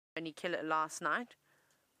only kill it last night.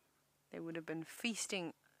 They would have been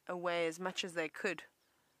feasting away as much as they could.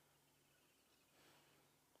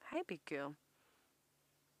 Hey, big girl.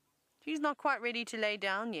 She's not quite ready to lay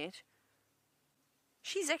down yet.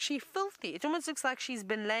 She's actually filthy. It almost looks like she's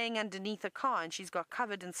been laying underneath a car and she's got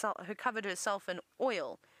covered herself in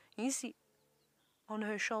oil. You see on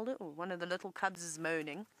her shoulder, one of the little cubs is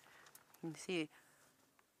moaning. You can see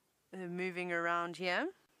her moving around here.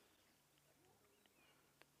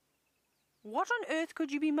 What on earth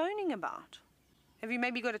could you be moaning about? Have you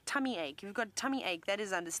maybe got a tummy ache? If you've got a tummy ache, that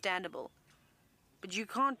is understandable. But you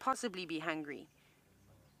can't possibly be hungry.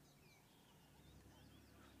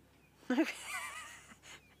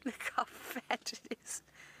 Look how fat it is.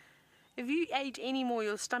 If you ate any more,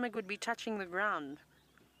 your stomach would be touching the ground.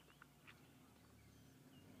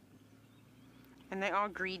 And they are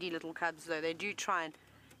greedy little cubs, though. They do try and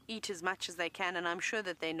eat as much as they can, and I'm sure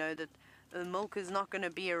that they know that the milk is not going to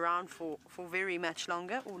be around for very much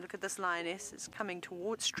longer. Oh, look at this lioness. It's coming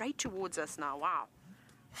straight towards us now. Wow.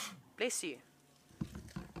 Bless you.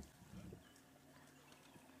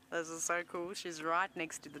 This is so cool. She's right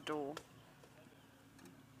next to the door.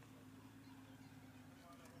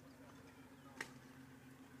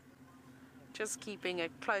 Just keeping a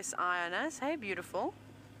close eye on us. Hey, beautiful.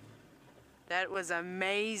 That was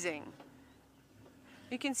amazing.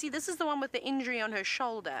 You can see this is the one with the injury on her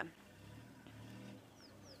shoulder.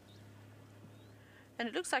 And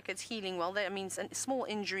it looks like it's healing well. That means a small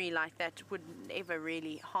injury like that would never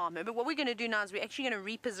really harm her. But what we're going to do now is we're actually going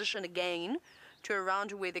to reposition again to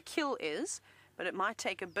around where the kill is. But it might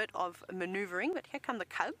take a bit of maneuvering. But here come the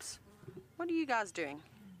cubs. What are you guys doing?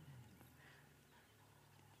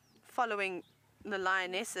 Following the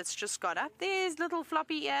lioness that's just got up. There's little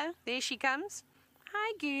Floppy Ear. There she comes.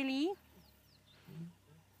 Hi, girlie.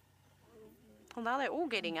 Well, now they're all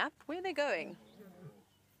getting up. Where are they going?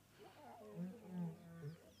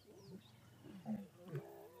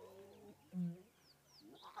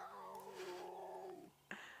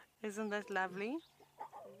 Isn't that lovely?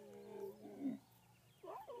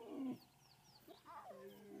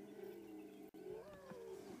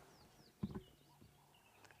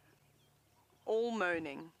 All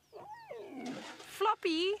moaning.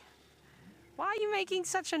 Floppy, why are you making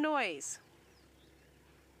such a noise?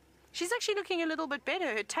 She's actually looking a little bit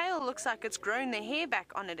better. Her tail looks like it's grown the hair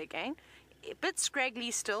back on it again. A bit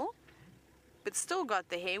scraggly still, but still got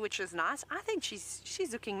the hair, which is nice. I think she's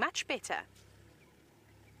looking much better.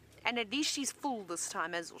 And at least she's full this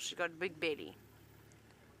time as well. She's got a big belly.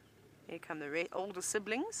 Here come the older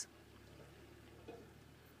siblings.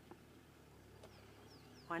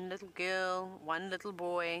 One little girl, one little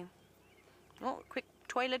boy. Oh, quick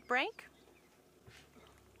toilet break.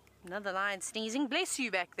 Another lion sneezing. Bless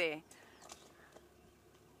you back there.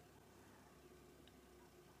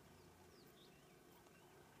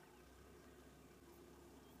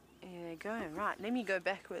 There they go. Right, let me go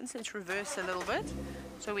backwards. Let's reverse a little bit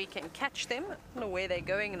so we can catch them. I don't know where they're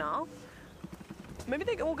going now. Maybe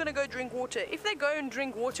they're all going to go drink water. If they go and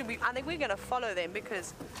drink water, I think we're going to follow them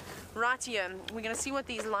because right here, we're going to see what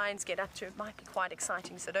these lions get up to. It might be quite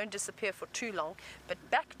exciting, so don't disappear for too long. But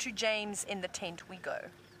back to James in the tent we go.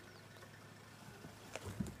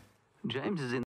 James is in